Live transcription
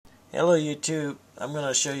Hello YouTube, I'm going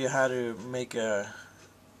to show you how to make a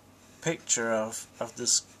picture of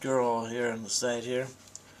this girl here on the side here.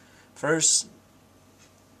 First,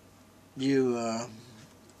 you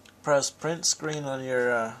press print screen on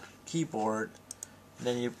your keyboard, and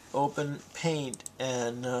then you open paint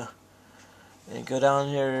and go down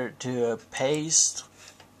here to paste,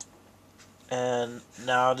 and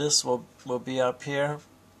now this will be up here,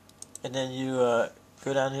 and then you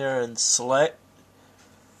go down here and select,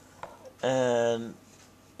 and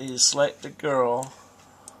you select the girl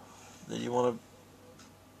that you want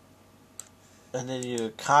to, and then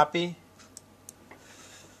you copy,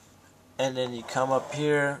 and then you come up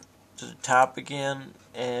here to the top again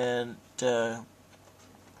and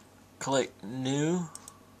click new,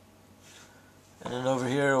 and then over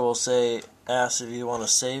here we'll say ask if you want to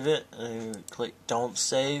save it, and you click don't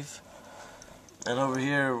save, and over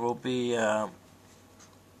here will be a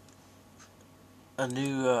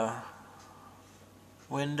new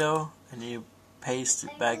window, and you paste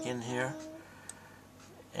it back in here,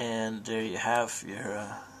 and there you have your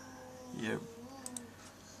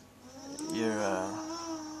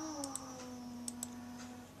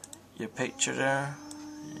picture there.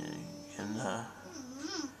 You can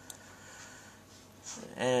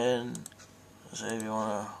and say if you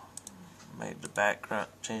want to make the background,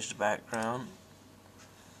 change the background.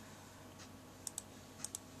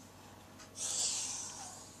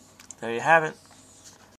 There you have it.